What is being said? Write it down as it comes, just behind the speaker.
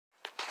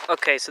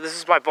Okay, so this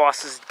is my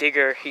boss's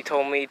digger. He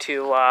told me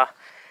to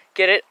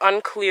get it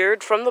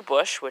uncleared from the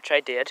bush, which I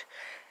did.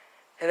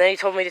 And then he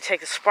told me to take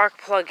the spark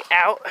plug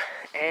out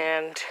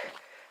and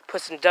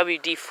put some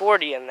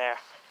WD-40 in there.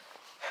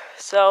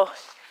 So,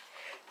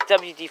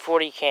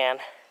 WD-40 can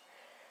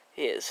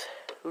is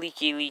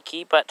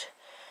leaky, but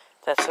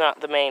that's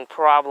not the main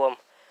problem.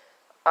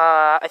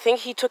 I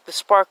think he took the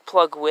spark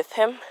plug with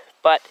him,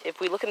 but if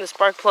we look in the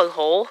spark plug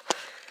hole,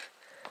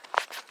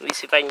 let me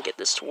see if I can get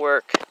this to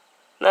work.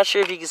 Not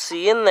sure if you can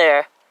see in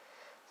there.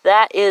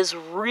 That is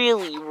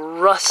really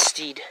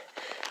rusted.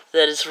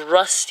 That is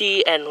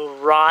rusty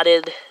and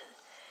rotted.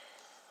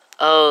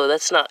 Oh,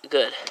 that's not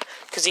good.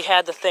 Because he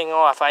had the thing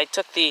off. I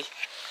took the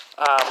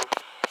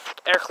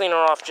air cleaner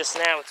off just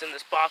now. It's in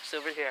this box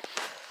over here.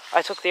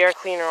 I took the air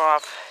cleaner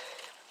off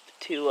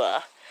to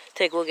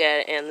take a look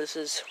at it, and this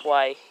is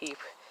why he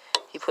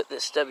put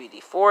this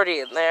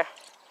WD-40 in there.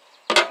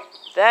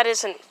 That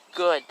isn't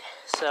good.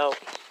 So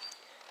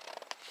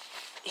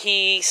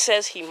he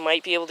says he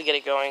might be able to get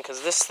it going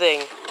because this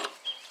thing,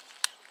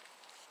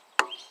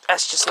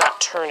 that's just not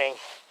turning.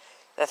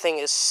 That thing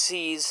is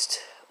seized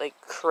like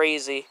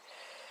crazy.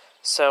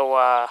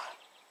 So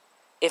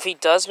if he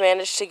does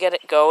manage to get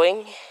it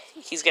going,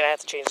 he's going to have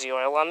to change the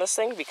oil on this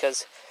thing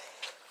because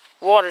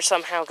water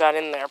somehow got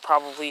in there,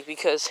 probably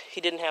because he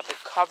didn't have the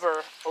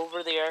cover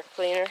over the air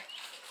cleaner.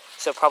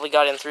 So probably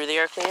got in through the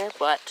air cleaner,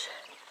 but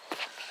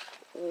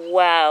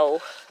wow,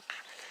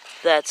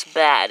 that's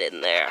bad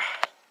in there.